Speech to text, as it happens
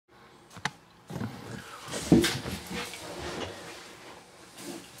Hey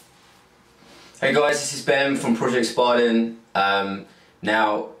guys, this is Ben from Project Spartan.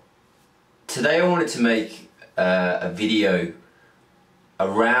 Now, today I wanted to make a video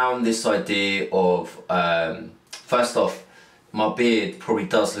around this idea of, first off, my beard probably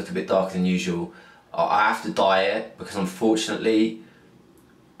does look a bit darker than usual. I have to dye it because unfortunately,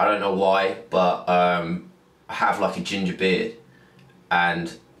 I don't know why, but I have like a ginger beard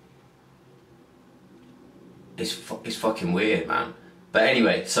and it's fucking weird, man. But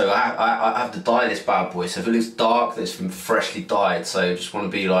anyway, so I have to dye this bad boy, so if it looks dark, it's been freshly dyed, so I just want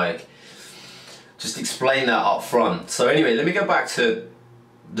to be like, just explain that up front. So anyway, let me go back to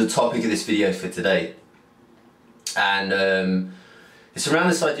the topic of this video for today. And it's around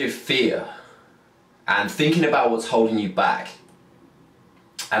this idea of fear and thinking about what's holding you back.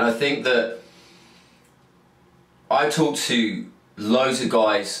 And I think that I talk to loads of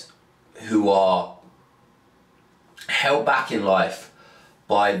guys who are held back in life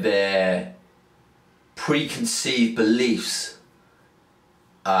by their preconceived beliefs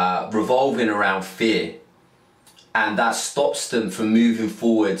revolving around fear, and that stops them from moving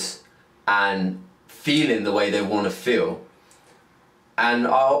forwards and feeling the way they want to feel. And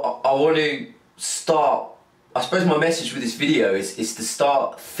I want to start, I suppose my message with this video is to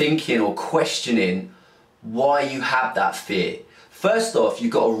start thinking or questioning why you have that fear. First off,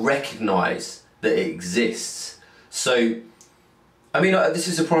 you've got to recognise that it exists. So I mean, this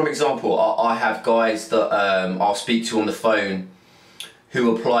is a prime example. I have guys that I'll speak to on the phone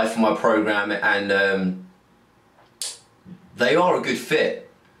who apply for my program, and they are a good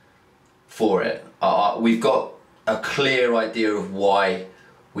fit for it. We've got a clear idea of why.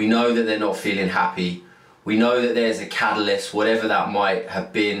 We know that they're not feeling happy. We know that there's a catalyst, whatever that might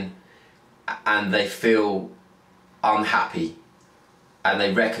have been, and they feel unhappy, and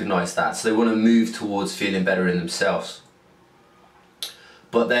they recognise that, so they want to move towards feeling better in themselves.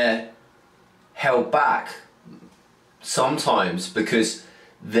 But they're held back sometimes because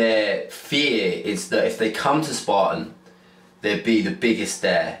their fear is that if they come to Spartan, they'd be the biggest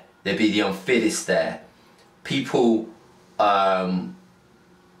there, they'd be the unfittest there. People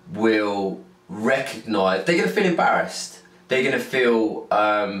will recognise, they're going to feel embarrassed, they're going to feel,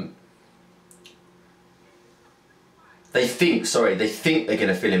 they think they're going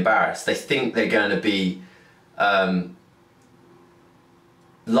to feel embarrassed, they think they're going to be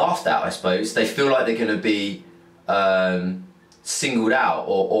laughed at, I suppose. They feel like they're going to be singled out,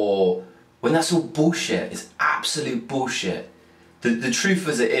 or when that's all bullshit. It's absolute bullshit. The truth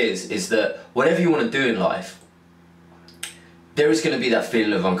as it is that whatever you want to do in life, there is going to be that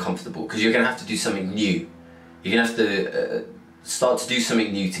feeling of uncomfortable, because you're going to have to do something new. You're going to have to start to do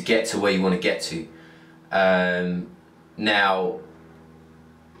something new to get to where you want to get to. Now,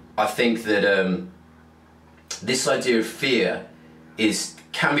 I think that this idea of fear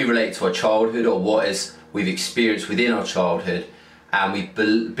can be related to our childhood, or what we've experienced within our childhood, and we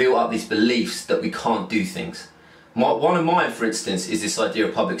built up these beliefs that we can't do things. One of mine, for instance, is this idea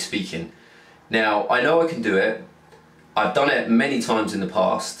of public speaking. Now, I know I can do it. I've done it many times in the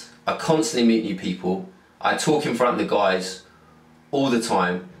past. I constantly meet new people. I talk in front of the guys all the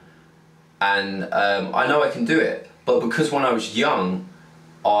time, and I know I can do it. But because when I was young,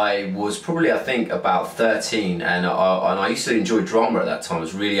 I was probably, I think, about 13, and I used to enjoy drama at that time. I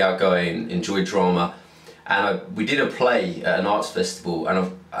was really outgoing, enjoyed drama, and we did a play at an arts festival,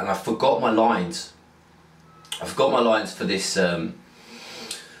 and I forgot my lines. I forgot my lines for this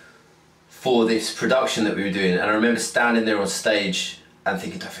production that we were doing, and I remember standing there on stage and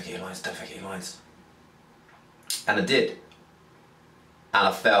thinking, don't forget your lines, don't forget your lines. And I did. And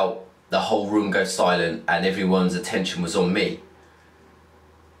I felt the whole room go silent, and everyone's attention was on me.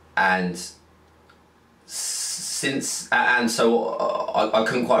 And so I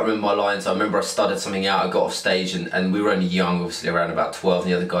couldn't quite remember my lines. I remember I stuttered something out. I got off stage, and we were only young, obviously around about 12,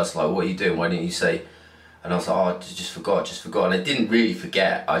 and the other guys were like, what are you doing? Why didn't you say? And I was like, oh, I just forgot. And I didn't really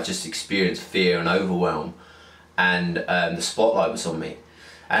forget. I just experienced fear and overwhelm, and the spotlight was on me.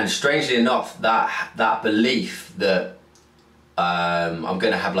 And strangely enough, that belief that I'm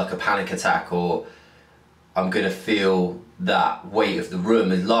going to have like a panic attack, or I'm going to feel that weight of the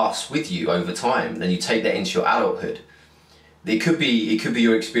room, it lasts with you over time. Then you take that into your adulthood. It could be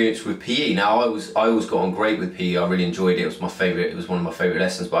your experience with PE. Now, I always got on great with PE. I really enjoyed it. It was my favourite. It was one of my favourite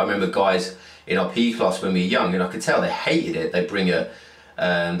lessons. But I remember guys in our PE class when we were young, and I could tell they hated it. They bring a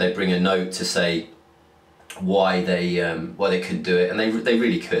note to say why they couldn't do it, and they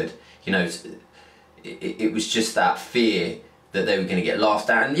really could. You know, it was just that fear that they were going to get laughed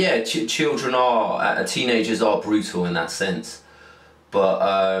at. And yeah, teenagers are brutal in that sense.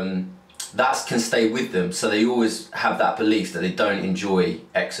 But that can stay with them, so they always have that belief that they don't enjoy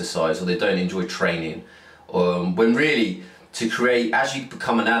exercise or they don't enjoy training. When really, to create, as you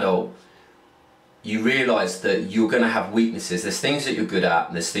become an adult, you realise that you're going to have weaknesses. There's things that you're good at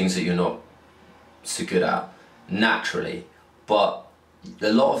and there's things that you're not so good at naturally, but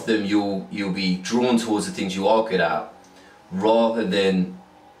a lot of them you'll be drawn towards the things you are good at rather than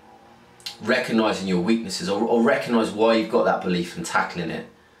recognising your weaknesses or recognise why you've got that belief and tackling it.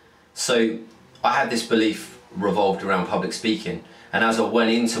 So I had this belief revolved around public speaking, and as I went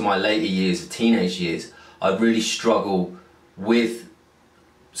into my later years, teenage years, I'd really struggle with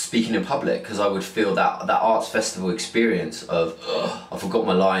speaking in public because I would feel that arts festival experience of I forgot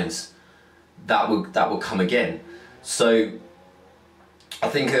my lines, that would come again. So I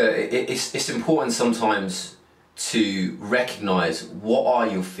think it's important sometimes to recognise what are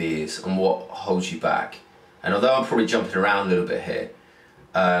your fears and what holds you back. And although I'm probably jumping around a little bit here,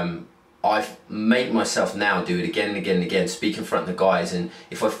 I make myself now do it again and again and again, speak in front of the guys, and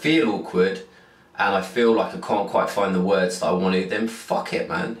if I feel awkward and I feel like I can't quite find the words that I want to, then fuck it,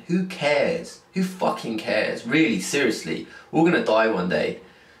 man. Who cares? Who fucking cares? Really, seriously, we're gonna die one day.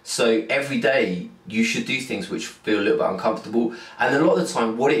 So every day you should do things which feel a little bit uncomfortable, and a lot of the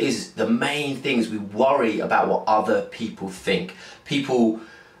time what it is, the main thing is we worry about what other people think. People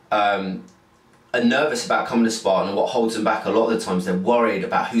are nervous about coming to Spartan, and what holds them back a lot of the times, they're worried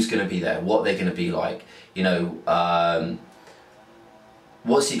about who's going to be there, what they're going to be like, you know,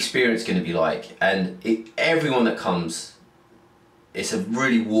 what's the experience going to be like. And everyone that comes, it's a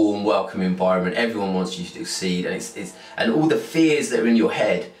really warm, welcoming environment. Everyone wants you to succeed, and and all the fears that are in your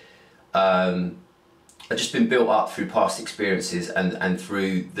head have just been built up through past experiences and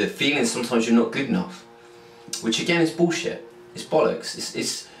through the feeling sometimes you're not good enough, which again is bullshit. It's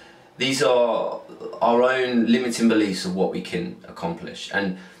bollocks. These are our own limiting beliefs of what we can accomplish.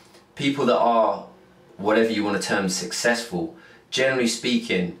 And people that are, whatever you want to term, successful, generally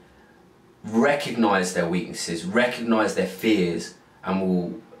speaking, recognise their weaknesses, recognise their fears, and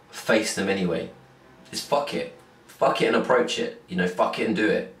will face them anyway. Just fuck it and approach it, you know, fuck it and do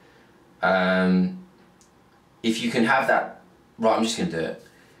it. If you can have that, right, I'm just gonna do it,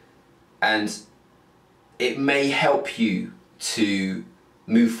 and it may help you to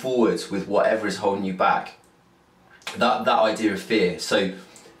move forwards with whatever is holding you back. That idea of fear. So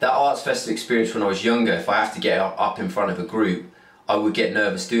that Arts Festival experience when I was younger, if I have to get up in front of a group, I would get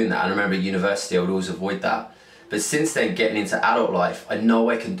nervous doing that. And I remember at university I would always avoid that. But since then, getting into adult life, I know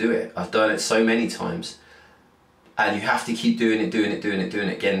I can do it. I've done it so many times. And you have to keep doing it again and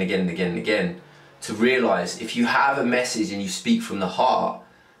again and again and again to realise if you have a message and you speak from the heart,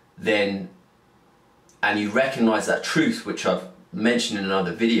 then, and you recognise that truth, which I've mentioned in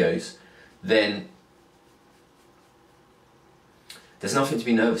other videos, then there's nothing to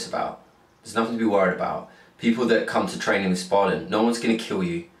be nervous about. There's nothing to be worried about. People that come to training with Spartan, no one's going to kill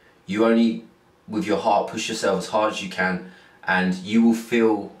you. You only, with your heart, push yourself as hard as you can, and you will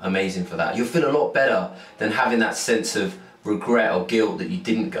feel amazing for that. You'll feel a lot better than having that sense of regret or guilt that you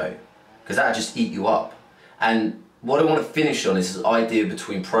didn't go, because that'll just eat you up. And what I want to finish on is this idea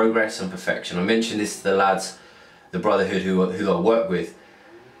between progress and perfection. I mentioned this to the lads, the brotherhood who I work with,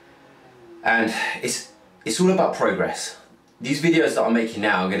 and it's all about progress. These videos that I'm making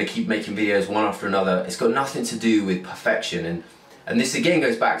now, I'm going to keep making videos one after another. It's got nothing to do with perfection, and this again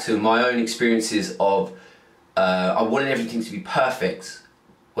goes back to my own experiences of I wanted everything to be perfect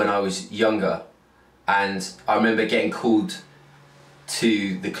when I was younger, and I remember getting called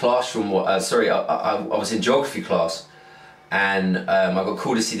to the classroom. I was in geography class, and I got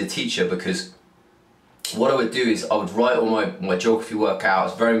called to see the teacher because what I would do is I would write all my geography work out. I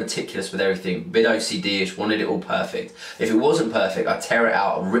was very meticulous with everything, a bit OCD-ish, wanted it all perfect. If it wasn't perfect, I'd tear it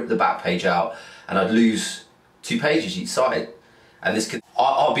out, I'd rip the back page out, and I'd lose 2 pages each side. And this could,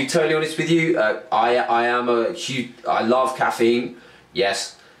 I'll be totally honest with you, I love caffeine,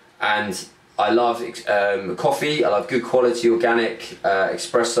 yes, and I love coffee. I love good quality organic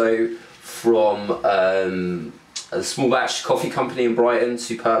espresso from a small batch coffee company in Brighton,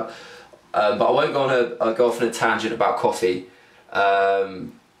 superb. But I won't go off on a tangent about coffee.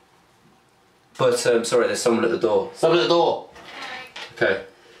 Sorry, there's someone at the door. Someone at the door! Okay,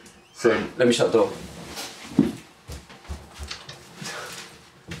 so let me shut the door.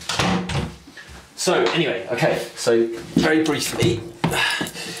 So anyway, okay, so very briefly,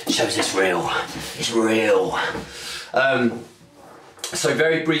 shows it's real. It's real. So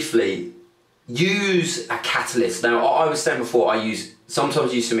very briefly, use a catalyst. Now, I was saying before, I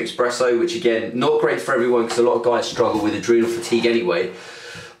sometimes use some espresso, which again, not great for everyone because a lot of guys struggle with adrenal fatigue anyway.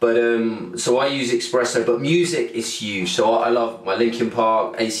 But so I use espresso, but music is huge. So I love my Linkin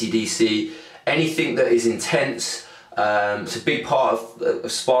Park, AC/DC, anything that is intense. It's a big part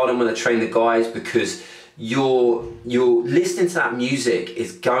of Spartan when I train the guys, because you're listening to that music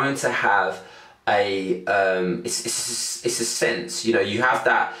is going to have a it's a sense, you know, you have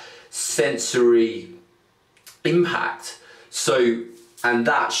that sensory impact. So, and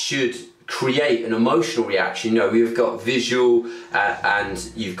that should create an emotional reaction. You know, we've got visual and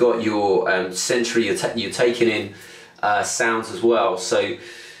you've got your sensory, you're taking in sounds as well. So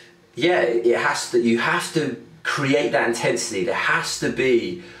yeah, it has to, you have to create that intensity. There has to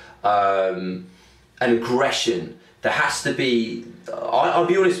be an aggression. There has to be, I'll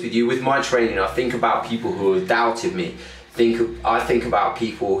be honest with you, with my training, I think about people who have doubted me. I think about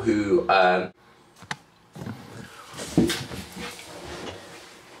people who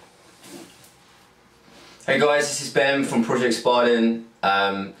Hey guys, this is Ben from Project Spartan.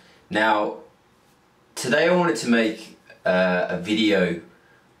 Now, today I wanted to make a video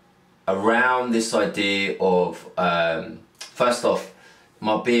around this idea of, first off,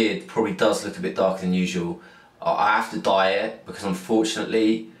 my beard probably does look a bit darker than usual. I have to dye it because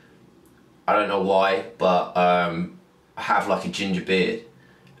unfortunately, I don't know why, but I have like a ginger beard,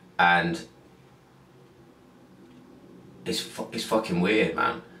 and it's fucking weird,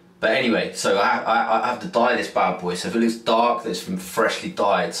 man. But anyway, so I have to dye this bad boy, so if it looks dark, that's from freshly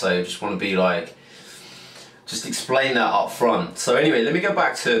dyed, so I just want to be like, just explain that up front. So anyway, let me go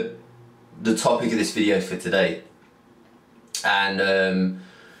back to the topic of this video for today. And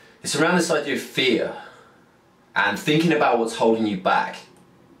it's around this idea of fear and thinking about what's holding you back.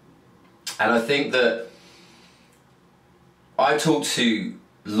 And I think that I talk to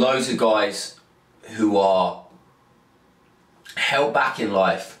loads of guys who are held back in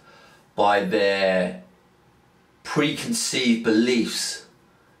life by their preconceived beliefs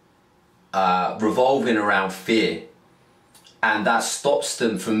revolving around fear, and that stops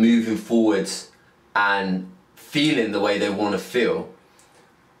them from moving forwards and feeling the way they want to feel.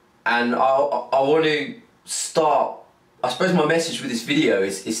 And I want to start, I suppose my message with this video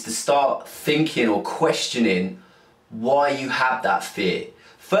is to start thinking or questioning why you have that fear.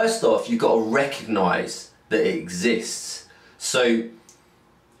 First off, you've got to recognize that it exists. So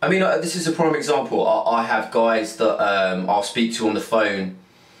I mean, this is a prime example. I have guys that I'll speak to on the phone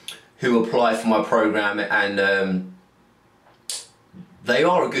who apply for my program, and they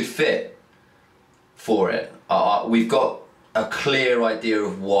are a good fit for it. We've got a clear idea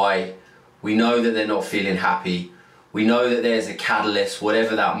of why. We know that they're not feeling happy. We know that there's a catalyst,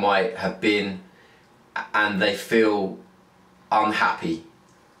 whatever that might have been, and they feel unhappy,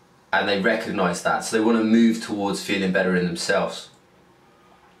 and they recognize that. So they want to move towards feeling better in themselves.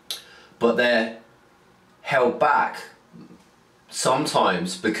 But they're held back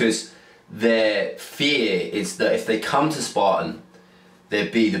sometimes because their fear is that if they come to Spartan,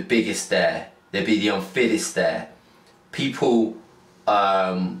 they'd be the biggest there, they'd be the unfittest there. People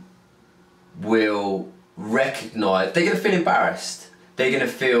will recognize, they're going to feel embarrassed, they're going to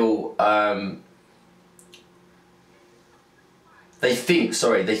feel, they think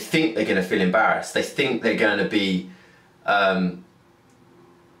they're going to feel embarrassed, they think they're going to be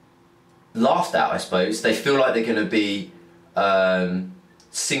laughed at, I suppose. They feel like they're going to be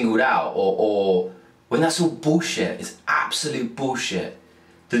singled out, or when that's all bullshit. It's absolute bullshit.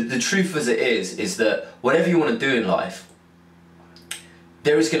 The truth as it is that whatever you want to do in life,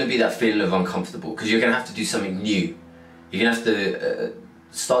 there is going to be that feeling of uncomfortable, because you're going to have to do something new. You're going to have to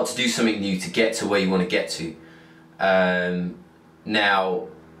start to do something new to get to where you want to get to. Now,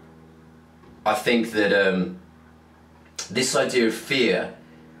 I think that this idea of fear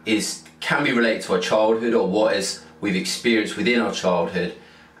can be related to our childhood, or what we've experienced within our childhood,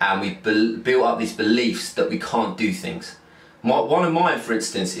 and we've built up these beliefs that we can't do things. One of mine, for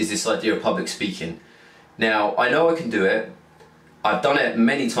instance, is this idea of public speaking. Now, I know I can do it. I've done it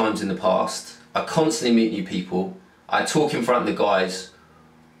many times in the past. I constantly meet new people. I talk in front of the guys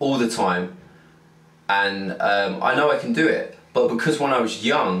all the time, and I know I can do it. But because when I was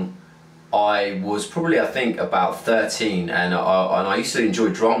young, I was probably, I think, about 13, and I used to enjoy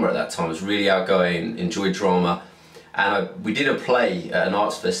drama at that time. I was really outgoing, enjoyed drama, and we did a play at an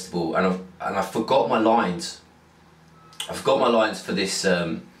arts festival, and I forgot my lines. I forgot my lines for this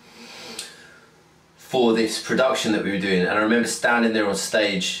production that we were doing, and I remember standing there on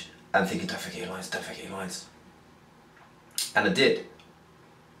stage and thinking, don't forget your lines, don't forget your lines. And I did.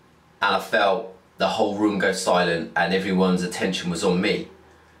 And I felt the whole room go silent, and everyone's attention was on me.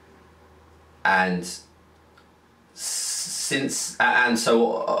 And and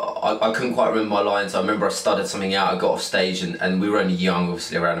so I couldn't quite remember my lines. I remember I stuttered something out, I got off stage, and we were only young,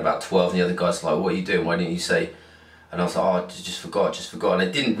 obviously around about 12, and the other guys were like, what are you doing, why didn't you say? And I was like, oh, I just forgot. And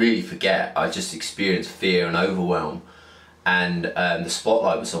I didn't really forget, I just experienced fear and overwhelm, and the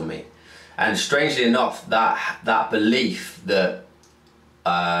spotlight was on me. And strangely enough, that belief that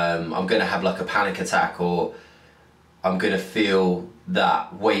I'm gonna have like a panic attack, or I'm gonna feel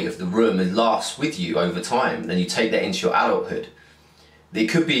that weight of the room, it lasts with you over time. Then you take that into your adulthood. It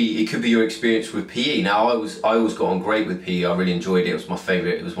could be your experience with PE. Now I always got on great with PE. I really enjoyed it. It was my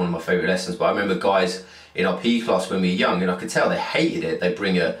favorite. It was one of my favorite lessons. But I remember guys in our PE class when we were young, and I could tell they hated it. They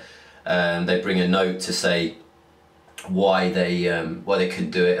bring a note to say why they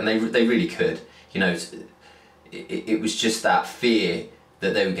couldn't do it, and they really could. You know, it was just that fear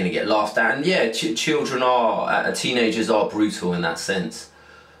that they were going to get laughed at. And yeah, teenagers are brutal in that sense,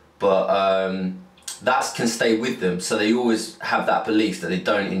 but that can stay with them, so they always have that belief that they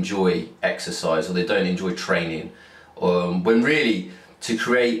don't enjoy exercise or they don't enjoy training, when really, to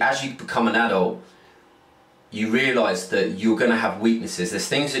create, as you become an adult, you realise that you're going to have weaknesses. There's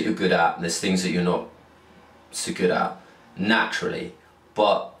things that you're good at and there's things that you're not so good at naturally,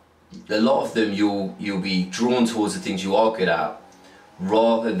 but a lot of them you'll be drawn towards the things you are good at,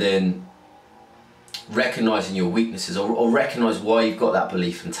 rather than recognising your weaknesses, or recognise why you've got that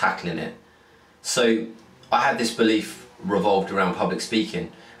belief and tackling it. So I had this belief revolved around public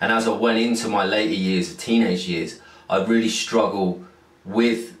speaking, and as I went into my later years, teenage years, I'd really struggle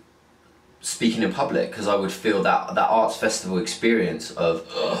with speaking in public, because I would feel that arts festival experience of,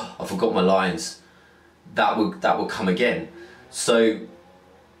 I forgot my lines, that would come again. So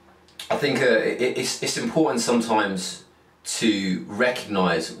I think it's important sometimes to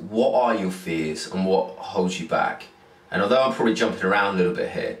recognise what are your fears and what holds you back. And although I'm probably jumping around a little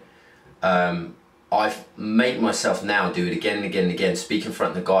bit here, I make myself now do it again and again and again, speak in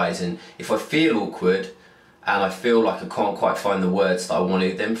front of the guys, and if I feel awkward and I feel like I can't quite find the words that I want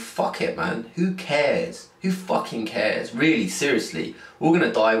to, then fuck it, man. Who cares? Who fucking cares? Really, seriously, we're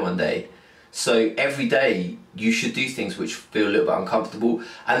gonna die one day. So every day you should do things which feel a little bit uncomfortable.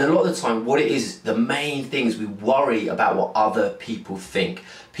 And a lot of the time, what it is, the main thing is we worry about what other people think.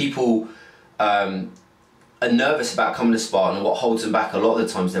 People are nervous about coming to Spartan, and what holds them back a lot of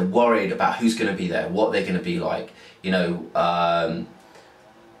the times, they're worried about who's going to be there, what they're going to be like, you know,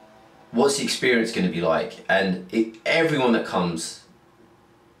 what's the experience going to be like. And everyone that comes,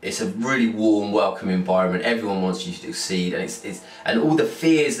 it's a really warm, welcoming environment. Everyone wants you to succeed, and and all the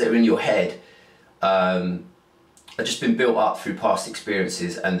fears that are in your head have just been built up through past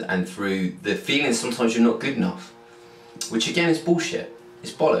experiences and through the feeling sometimes you're not good enough, which again is bullshit.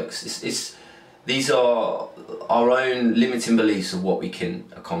 It's bollocks. These are our own limiting beliefs of what we can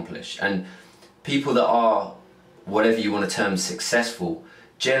accomplish. And people that are, whatever you want to term, successful,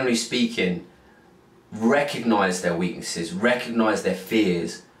 generally speaking, recognise their weaknesses, recognise their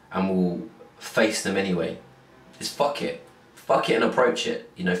fears, and will face them anyway. Just fuck it and approach it,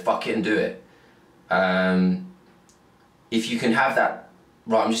 you know, fuck it and do it. If you can have that,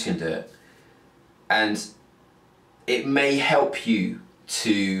 right, I'm just gonna do it, and it may help you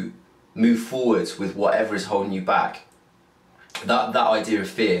to move forwards with whatever is holding you back. That idea of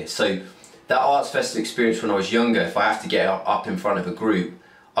fear. So that Arts Festival experience when I was younger, if I have to get up in front of a group,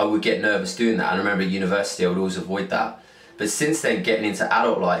 I would get nervous doing that. And I remember at university I would always avoid that. But since then, getting into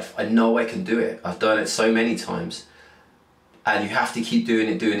adult life, I know I can do it. I've done it so many times. And you have to keep doing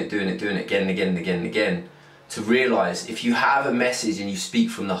it again and again and again and again, to realise if you have a message and you speak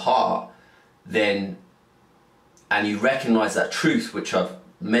from the heart, then, and you recognise that truth, which I've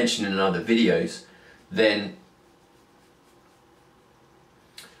mentioned in other videos, then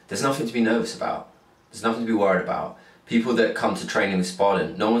there's nothing to be nervous about. There's nothing to be worried about. People that come to training with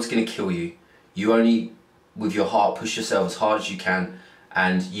Spartan, no one's going to kill you. You only, with your heart, push yourself as hard as you can,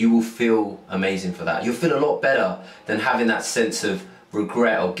 and you will feel amazing for that. You'll feel a lot better than having that sense of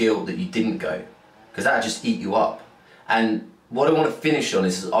regret or guilt that you didn't go, because that'll just eat you up. And what I want to finish on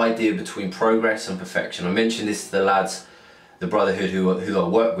is this idea between progress and perfection. I mentioned this to the lads, the brotherhood who I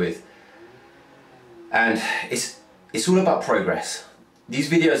work with, and it's all about progress. These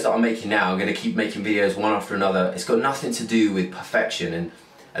videos that I'm making now, I'm going to keep making videos one after another. It's got nothing to do with perfection,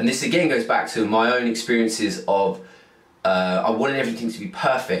 and this again goes back to my own experiences of I wanted everything to be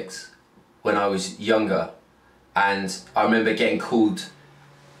perfect when I was younger, and I remember getting called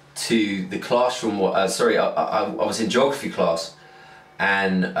to the classroom. I was in geography class,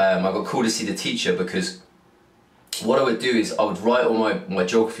 and I got called to see the teacher because what I would do is I would write all my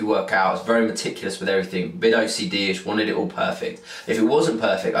geography work out. I was very meticulous with everything, a bit OCD-ish, wanted it all perfect. If it wasn't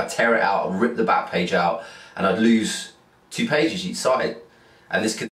perfect, I'd tear it out, I'd rip the back page out, and I'd lose 2 pages each side, and this could